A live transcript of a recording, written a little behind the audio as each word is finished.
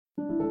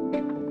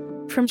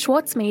From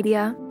Schwartz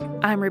Media,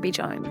 I'm Ruby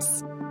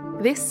Jones.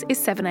 This is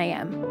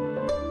 7am.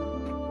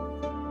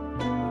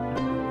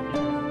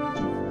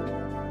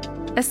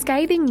 A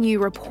scathing new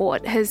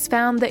report has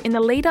found that in the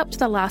lead up to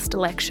the last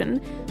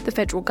election, the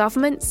federal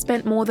government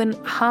spent more than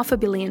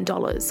 $500 million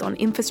on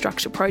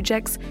infrastructure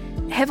projects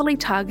heavily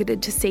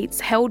targeted to seats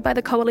held by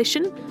the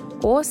coalition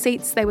or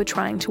seats they were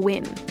trying to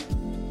win.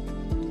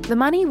 The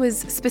money was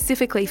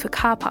specifically for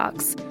car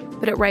parks,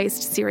 but it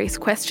raised serious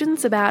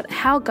questions about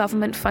how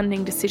government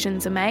funding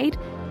decisions are made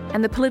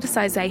and the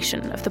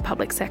politicisation of the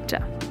public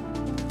sector.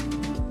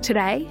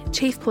 Today,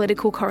 Chief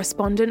Political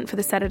Correspondent for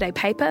the Saturday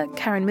paper,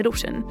 Karen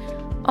Middleton,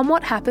 on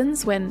what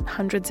happens when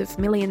hundreds of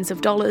millions of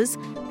dollars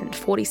and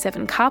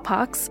 47 car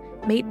parks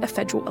meet a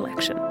federal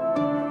election.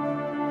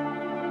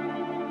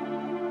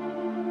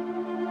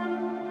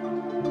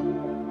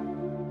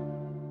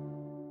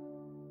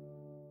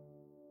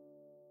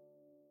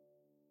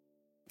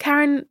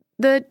 Karen,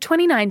 the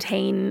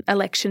 2019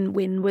 election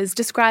win was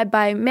described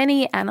by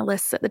many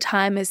analysts at the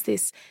time as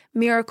this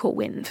miracle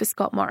win for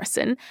Scott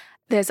Morrison.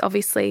 There's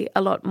obviously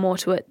a lot more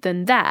to it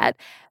than that.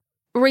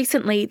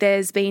 Recently,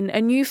 there's been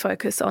a new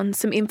focus on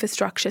some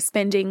infrastructure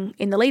spending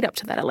in the lead up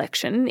to that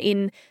election,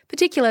 in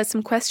particular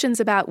some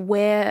questions about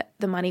where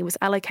the money was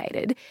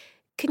allocated.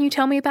 Can you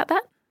tell me about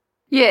that?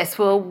 Yes,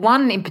 well,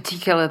 one in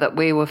particular that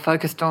we were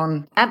focused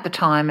on at the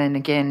time and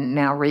again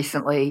now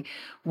recently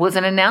was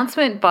an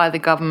announcement by the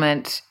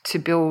government to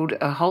build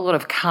a whole lot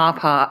of car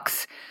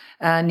parks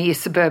near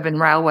suburban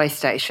railway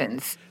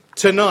stations.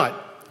 Tonight,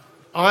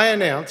 I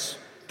announce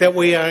that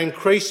we are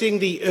increasing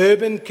the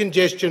Urban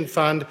Congestion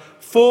Fund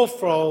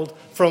fourfold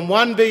from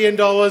 $1 billion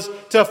to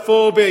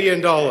 $4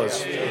 billion.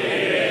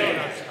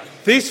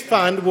 This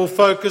fund will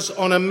focus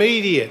on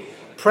immediate,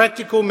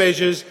 practical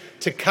measures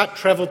to cut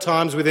travel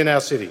times within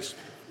our cities,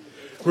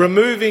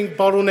 removing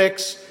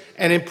bottlenecks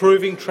and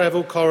improving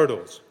travel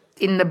corridors.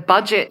 In the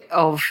budget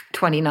of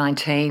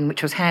 2019,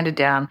 which was handed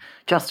down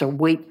just a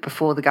week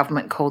before the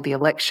government called the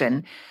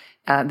election,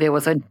 there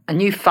was a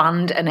new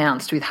fund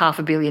announced with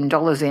 $500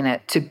 million in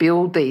it to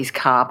build these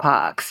car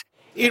parks.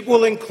 It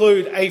will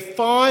include a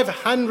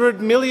 $500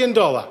 million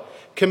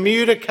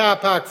commuter car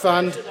park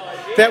fund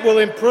that will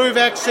improve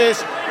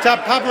access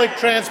to public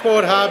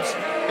transport hubs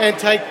and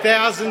take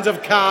thousands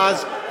of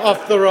cars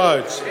off the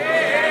roads.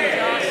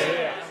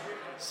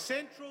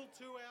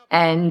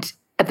 And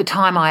at the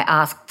time I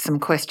asked some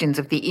questions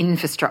of the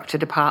infrastructure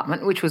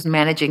department, which was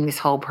managing this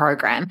whole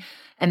program,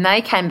 and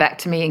they came back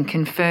to me and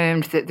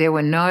confirmed that there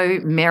were no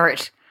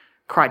merit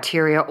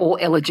criteria or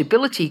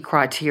eligibility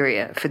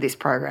criteria for this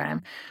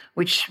program,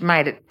 which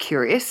made it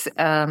curious,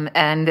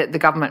 and that the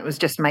government was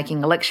just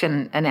making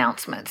election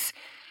announcements.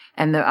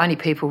 And the only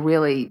people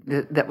really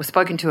that were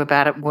spoken to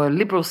about it were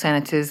Liberal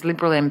senators,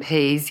 Liberal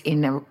MPs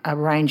in a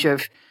range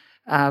of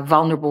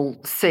vulnerable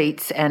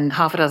seats and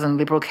half a dozen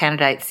Liberal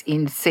candidates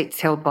in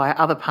seats held by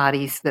other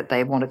parties that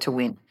they wanted to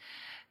win.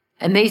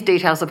 And these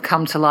details have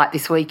come to light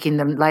this week in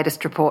the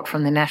latest report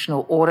from the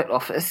National Audit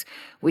Office,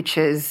 which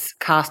has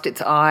cast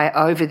its eye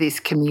over this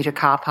commuter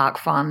car park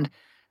fund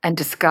and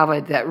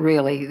discovered that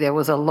really there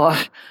was a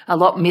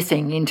lot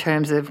missing in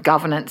terms of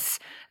governance,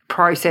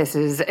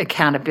 processes,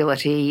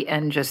 accountability,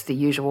 and just the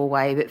usual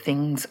way that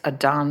things are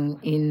done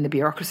in the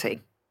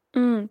bureaucracy.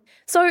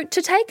 So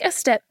to take a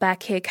step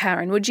back here,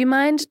 Karen, would you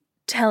mind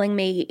telling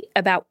me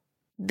about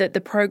the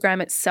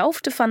program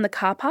itself to fund the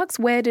car parks?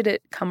 Where did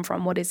it come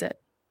from? What is it?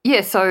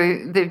 Yeah, so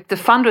the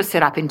fund was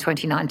set up in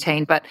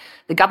 2019, but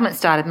the government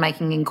started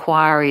making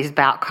inquiries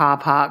about car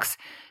parks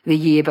the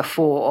year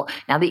before.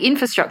 Now, the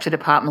infrastructure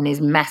department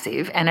is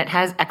massive and it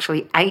has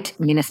actually 8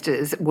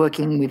 ministers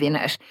working within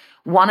it.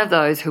 One of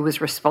those who was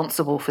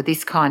responsible for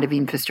this kind of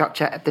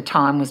infrastructure at the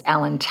time was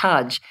Alan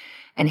Tudge,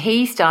 and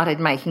he started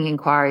making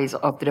inquiries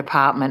of the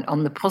department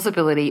on the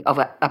possibility of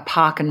a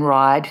park and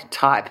ride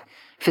type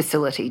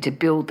facility to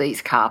build these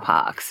car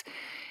parks.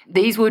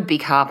 These would be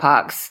car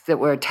parks that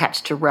were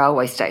attached to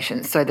railway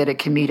stations so that a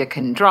commuter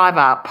can drive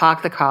up,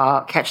 park the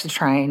car, catch the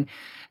train.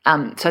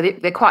 So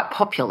they're quite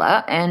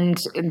popular, and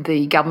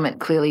the government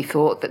clearly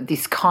thought that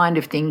this kind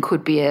of thing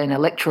could be an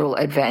electoral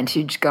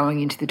advantage going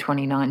into the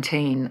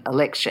 2019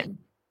 election.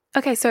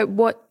 Okay, so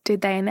what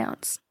did they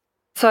announce?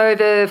 So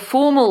the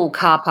formal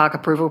car park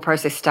approval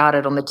process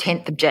started on the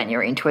 10th of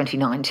January in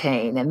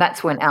 2019, and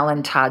that's when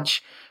Alan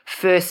Tudge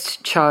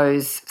first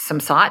chose some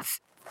sites.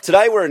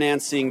 Today we're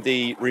announcing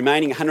the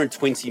remaining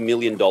 $120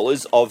 million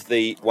of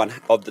the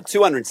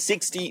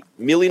 $260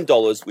 million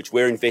which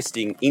we're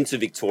investing into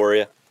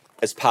Victoria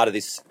as part of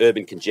this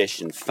Urban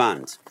Congestion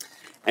Fund.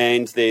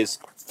 And there's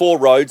 4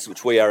 roads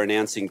which we are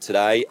announcing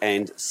today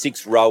and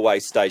 6 railway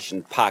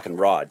station park and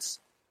rides.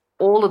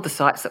 All of the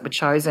sites that were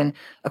chosen,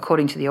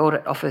 according to the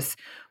Audit Office,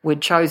 were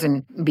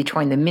chosen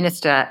between the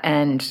Minister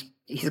and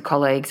his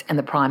colleagues and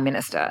the Prime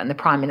Minister. And the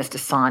Prime Minister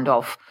signed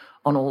off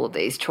on all of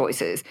these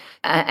choices.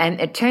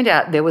 And it turned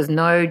out there was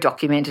no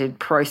documented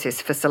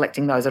process for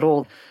selecting those at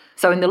all.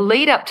 So in the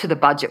lead up to the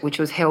budget, which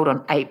was held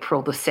on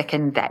April the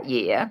 2nd that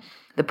year,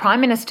 the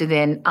Prime Minister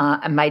then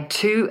made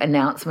 2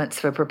 announcements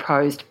for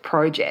proposed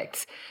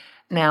projects.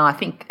 Now, I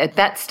think at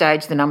that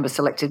stage the number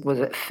selected was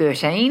at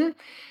 13,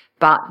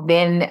 but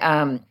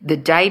then the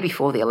day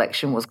before the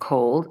election was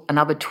called,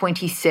 another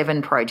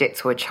 27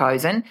 projects were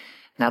chosen.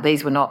 Now,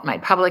 these were not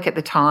made public at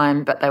the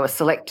time, but they were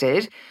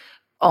selected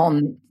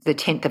on the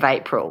 10th of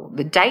April.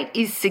 The date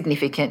is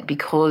significant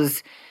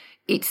because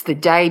it's the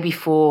day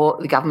before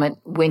the government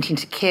went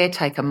into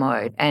caretaker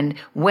mode. And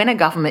when a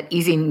government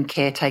is in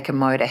caretaker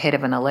mode ahead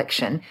of an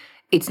election,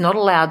 it's not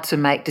allowed to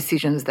make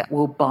decisions that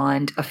will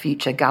bind a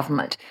future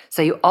government.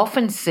 So you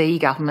often see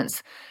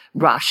governments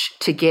rush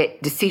to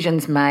get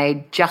decisions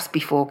made just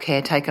before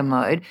caretaker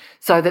mode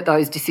so that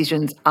those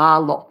decisions are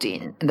locked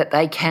in and that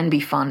they can be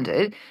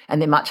funded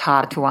and they're much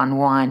harder to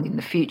unwind in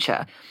the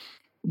future.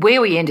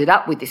 Where we ended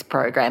up with this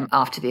program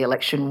after the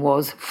election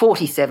was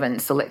 47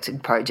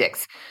 selected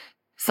projects.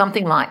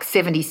 Something like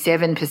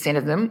 77%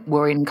 of them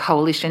were in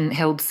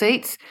coalition-held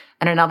seats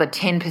and another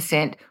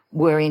 10%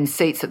 were in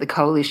seats that the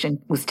coalition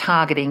was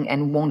targeting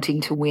and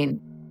wanting to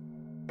win.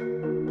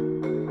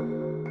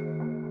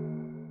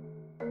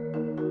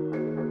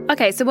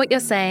 Okay, so what you're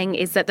saying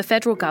is that the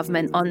federal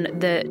government, on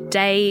the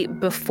day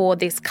before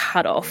this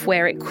cutoff,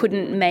 where it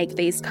couldn't make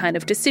these kind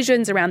of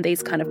decisions around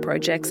these kind of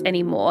projects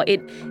anymore,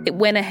 it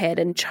went ahead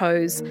and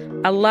chose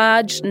a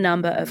large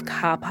number of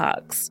car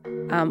parks,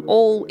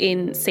 all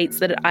in seats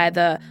that it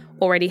either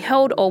already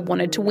held or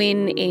wanted to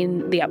win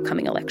in the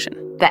upcoming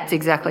election. That's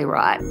exactly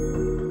right.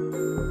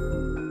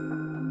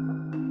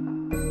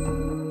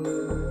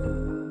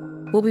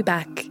 We'll be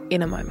back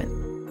in a moment.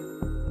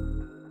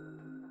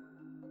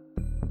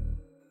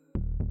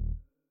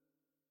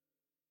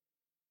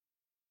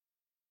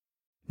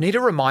 Need a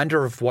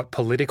reminder of what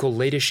political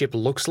leadership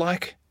looks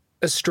like?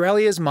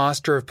 Australia's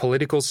master of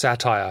political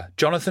satire,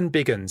 Jonathan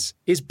Biggins,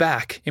 is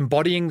back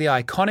embodying the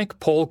iconic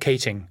Paul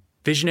Keating,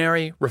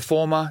 visionary,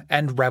 reformer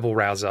and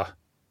rabble-rouser.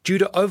 Due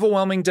to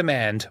overwhelming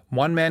demand,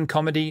 one-man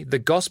comedy The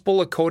Gospel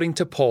According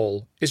to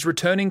Paul is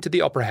returning to the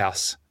Opera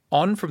House,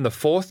 on from the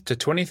 4th to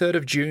 23rd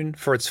of June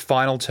for its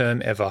final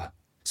term ever.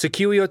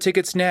 Secure your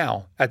tickets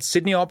now at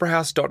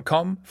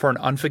sydneyoperahouse.com for an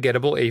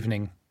unforgettable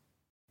evening.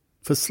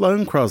 For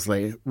Sloane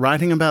Crosley,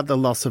 writing about the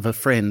loss of a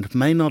friend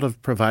may not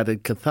have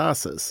provided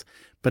catharsis,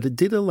 but it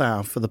did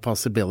allow for the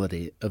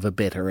possibility of a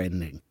better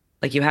ending.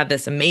 Like, you have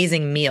this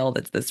amazing meal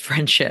that's this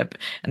friendship,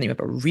 and then you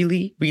have a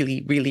really,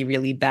 really, really,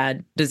 really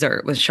bad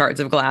dessert with shards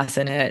of glass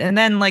in it. And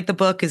then, like, the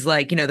book is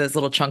like, those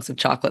little chunks of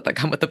chocolate that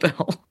come with the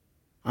bill.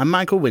 I'm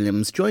Michael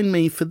Williams. Join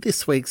me for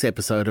this week's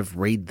episode of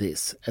Read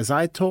This as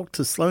I talk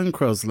to Sloane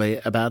Crosley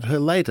about her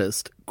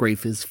latest,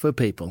 Grief is for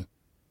People.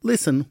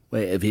 Listen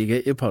wherever you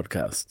get your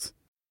podcasts.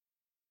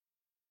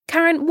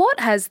 Karen, what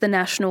has the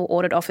National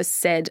Audit Office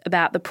said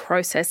about the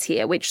process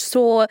here, which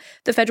saw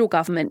the federal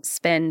government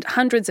spend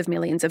hundreds of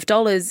millions of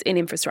dollars in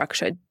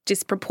infrastructure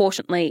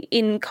disproportionately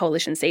in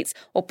coalition seats,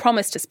 or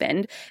promised to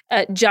spend,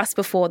 just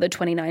before the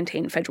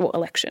 2019 federal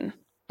election?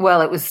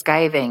 Well, it was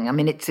scathing. I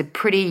mean, it's a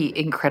pretty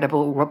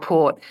incredible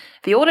report.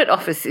 The Audit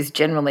Office is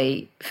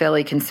generally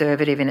fairly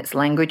conservative in its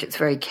language. It's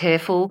very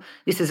careful.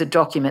 This is a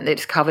document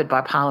that's covered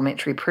by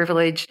parliamentary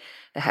privilege.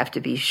 They have to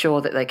be sure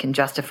that they can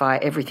justify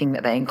everything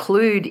that they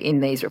include in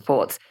these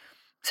reports.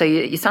 So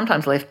you're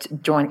sometimes left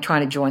trying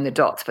to join the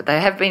dots, but they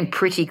have been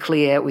pretty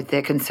clear with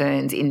their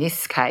concerns in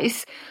this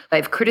case.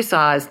 They've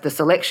criticised the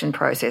selection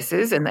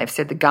processes and they've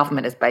said the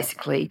government has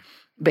basically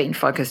been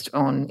focused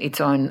on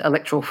its own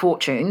electoral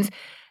fortunes.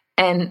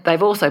 And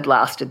they've also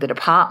blasted the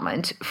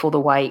department for the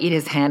way it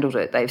has handled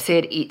it. They've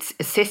said its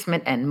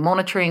assessment and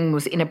monitoring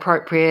was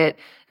inappropriate.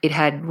 It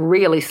had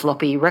really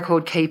sloppy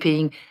record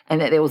keeping,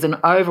 and that there was an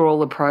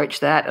overall approach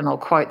that, and I'll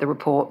quote the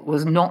report,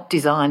 was not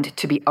designed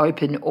to be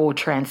open or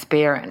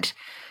transparent.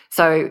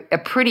 So a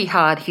pretty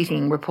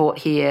hard-hitting report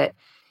here.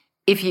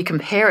 If you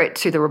compare it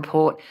to the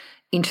report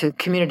into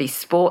community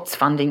sports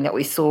funding that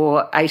we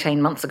saw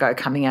 18 months ago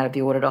coming out of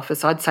the Audit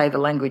Office, I'd say the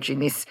language in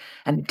this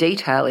and the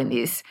detail in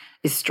this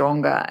is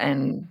stronger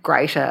and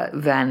greater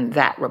than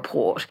that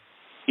report.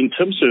 In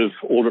terms of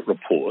audit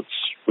reports,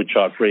 which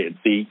I've read,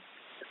 the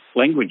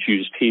language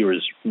used here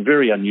is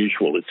very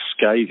unusual. It's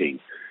scathing.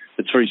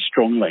 It's very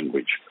strong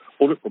language.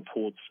 Audit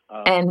reports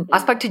are... And I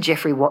spoke to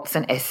Jeffrey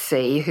Watson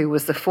SC, who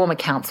was the former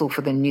counsel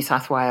for the New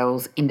South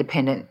Wales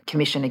Independent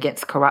Commission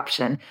Against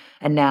Corruption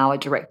and now a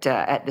director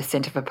at the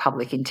Centre for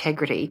Public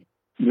Integrity.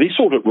 This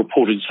audit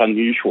report is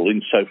unusual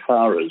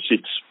insofar as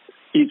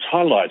it's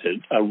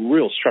highlighted a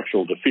real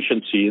structural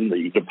deficiency in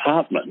the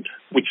department,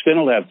 which then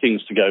allowed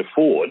things to go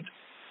forward.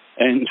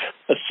 And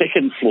a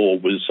second flaw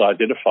was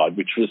identified,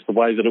 which was the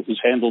way that it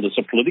was handled as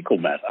a political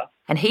matter.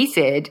 And he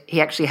said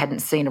he actually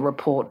hadn't seen a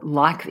report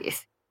like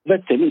this.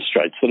 That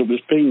demonstrates that it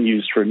was being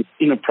used for an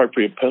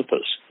inappropriate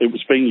purpose. It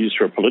was being used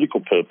for a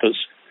political purpose,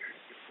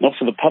 not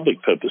for the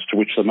public purpose to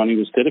which the money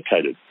was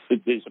dedicated.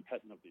 There's a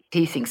pattern of this.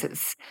 He thinks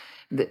it's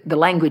the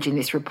language in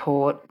this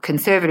report,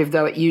 conservative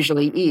though it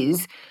usually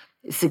is,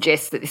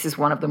 suggests that this is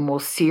one of the more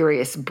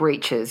serious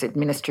breaches,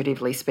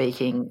 administratively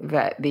speaking,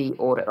 that the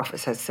Audit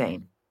Office has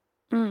seen.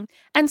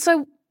 And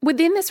so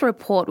within this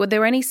report, were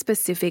there any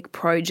specific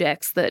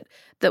projects that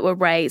were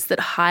raised that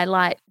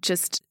highlight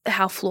just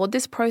how flawed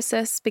this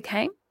process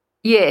became?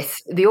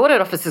 Yes, the audit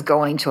office has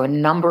gone into a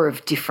number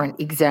of different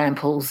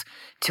examples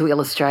to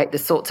illustrate the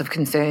sorts of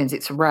concerns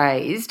it's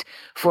raised.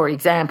 For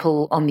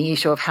example, on the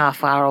issue of how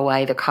far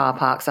away the car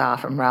parks are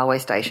from railway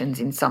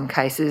stations. In some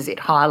cases, it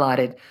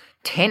highlighted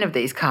 10 of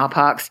these car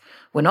parks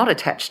were not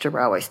attached to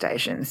railway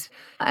stations.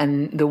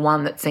 And the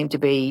one that seemed to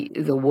be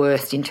the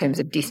worst in terms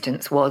of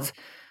distance was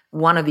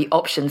one of the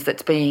options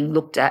that's being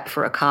looked at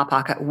for a car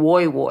park at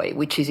Woy Woy,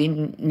 which is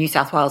in New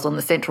South Wales on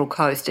the Central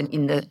Coast and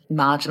in the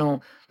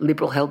marginal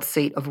Liberal-held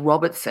seat of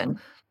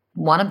Robertson.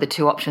 One of the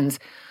two options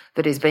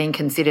that is being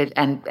considered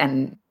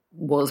and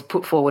was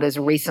put forward as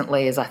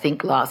recently as I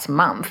think last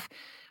month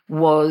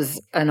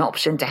was an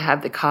option to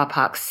have the car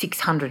park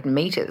 600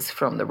 metres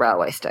from the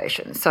railway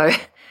station. So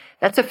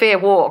that's a fair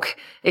walk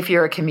if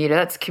you're a commuter.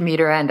 That's a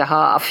commuter and a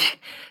half.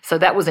 So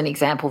that was an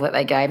example that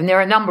they gave. And there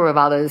are a number of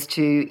others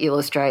to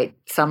illustrate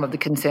some of the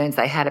concerns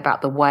they had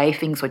about the way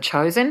things were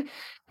chosen,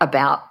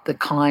 about the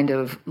kind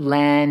of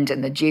land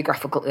and the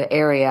geographical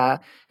area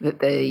that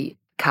the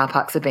car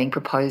parks are being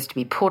proposed to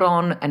be put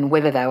on and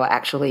whether they were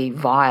actually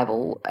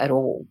viable at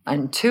all.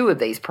 And 2 of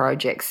these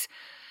projects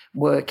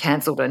were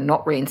cancelled and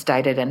not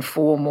reinstated, and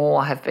 4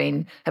 more have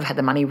had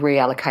the money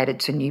reallocated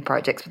to new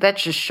projects. But that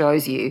just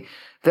shows you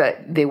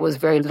that there was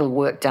very little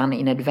work done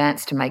in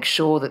advance to make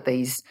sure that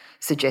these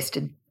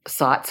suggested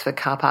sites for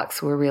car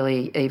parks were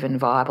really even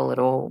viable at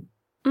all.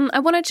 I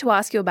wanted to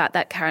ask you about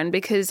that, Karen,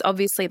 because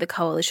obviously the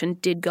coalition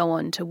did go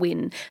on to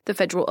win the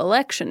federal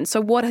election. So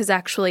what has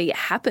actually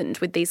happened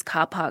with these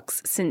car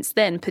parks since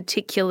then,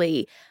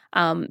 particularly,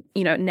 now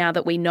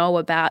that we know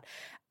about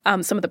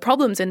some of the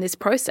problems in this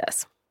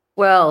process?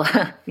 Well,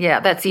 yeah,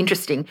 that's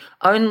interesting.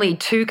 Only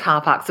 2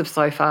 car parks have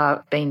so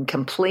far been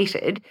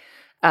completed.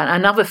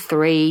 Another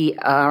 3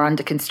 are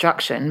under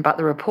construction, but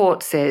the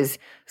report says,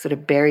 sort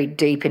of buried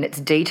deep in its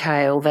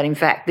detail, that in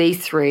fact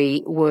these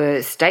 3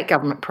 were state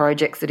government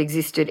projects that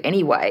existed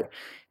anyway,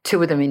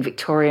 2 of them in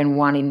Victoria and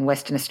 1 in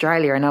Western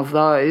Australia. And of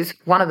those,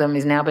 1 of them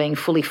is now being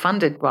fully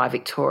funded by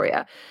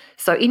Victoria.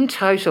 So in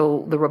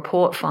total, the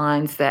report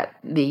finds that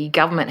the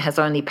government has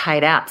only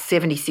paid out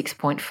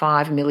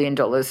 $76.5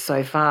 million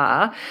so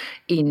far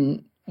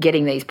in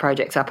getting these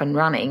projects up and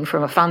running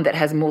from a fund that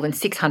has more than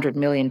 $600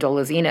 million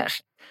in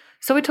it.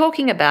 So we're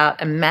talking about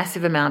a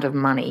massive amount of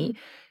money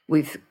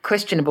with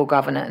questionable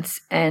governance.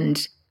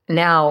 And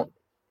now,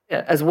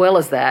 as well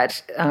as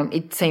that,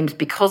 it seems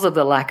because of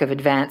the lack of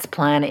advanced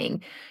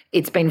planning,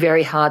 it's been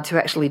very hard to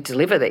actually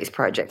deliver these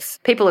projects.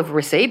 People have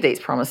received these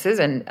promises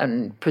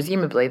and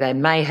presumably they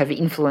may have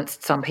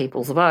influenced some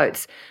people's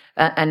votes.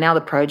 And now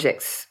the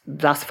projects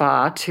thus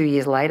far, 2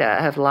 years later,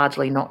 have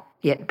largely not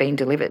yet been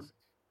delivered.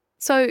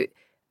 So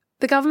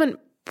the government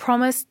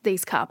promised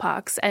these car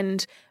parks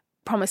and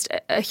promised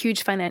a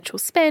huge financial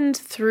spend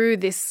through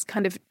this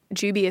kind of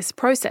dubious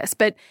process,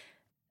 but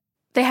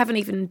they haven't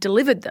even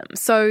delivered them.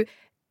 So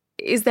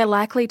is there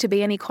likely to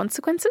be any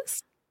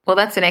consequences? Well,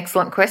 that's an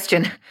excellent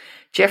question.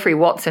 Geoffrey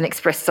Watson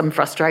expressed some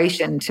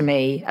frustration to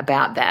me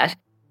about that.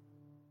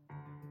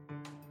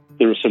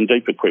 There are some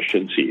deeper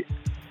questions here.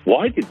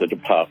 Why did the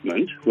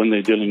department, when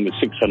they're dealing with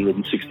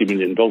 $660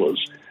 million,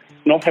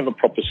 not have a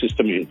proper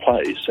system in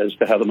place as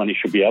to how the money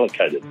should be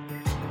allocated?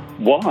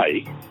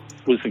 Why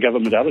was the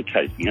government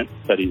allocating it,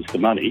 that is the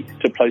money,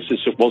 to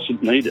places it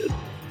wasn't needed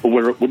or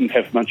where it wouldn't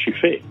have much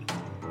effect?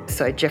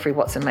 So Geoffrey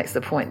Watson makes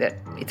the point that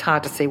it's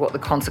hard to see what the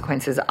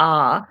consequences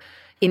are.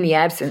 In the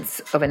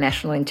absence of a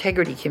National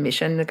Integrity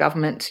Commission, the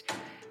government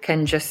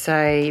can just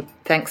say,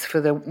 thanks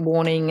for the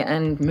warning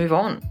and move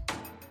on.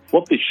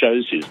 What this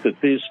shows is that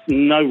there's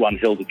no one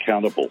held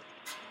accountable.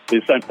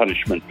 There's no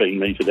punishment being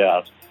meted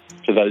out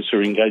to those who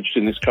are engaged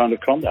in this kind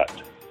of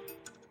conduct.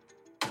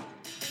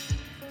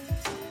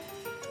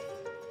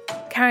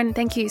 Karen,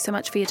 thank you so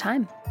much for your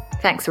time.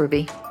 Thanks,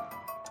 Ruby.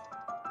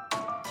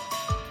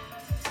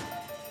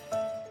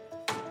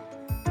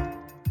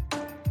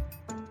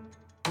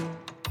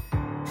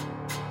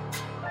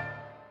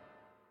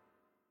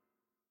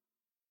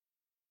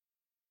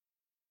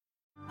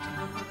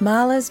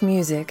 Mahler's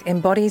music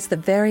embodies the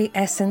very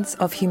essence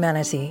of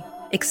humanity.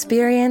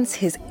 Experience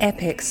his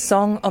epic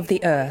Song of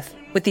the Earth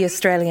with the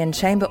Australian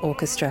Chamber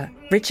Orchestra,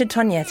 Richard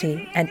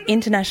Tognetti, and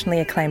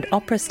internationally acclaimed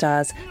opera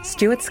stars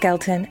Stuart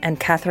Skelton and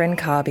Catherine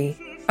Carby.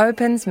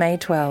 Opens May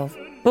 12.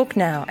 Book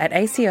now at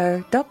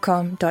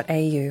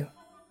aco.com.au.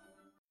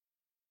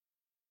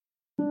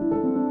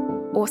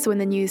 Also in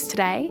the news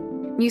today,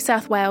 New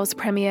South Wales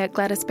Premier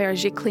Gladys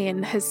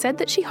Berejiklian has said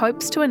that she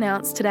hopes to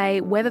announce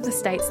today whether the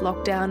state's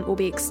lockdown will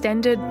be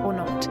extended or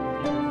not.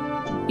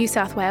 New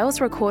South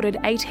Wales recorded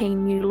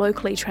 18 new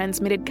locally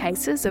transmitted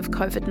cases of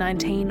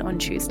COVID-19 on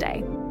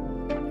Tuesday.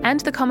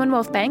 And the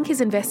Commonwealth Bank is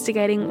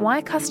investigating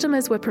why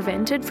customers were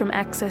prevented from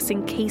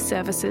accessing key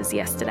services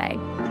yesterday.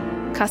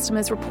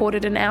 Customers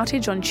reported an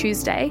outage on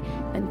Tuesday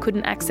and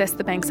couldn't access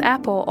the bank's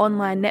app or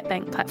online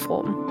netbank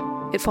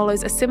platform. It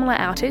follows a similar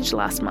outage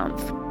last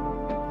month.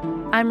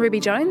 I'm Ruby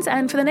Jones,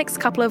 and for the next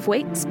couple of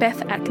weeks,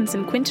 Beth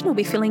Atkinson-Quinton will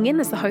be filling in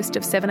as the host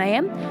of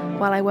 7am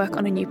while I work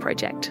on a new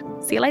project.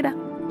 See you later.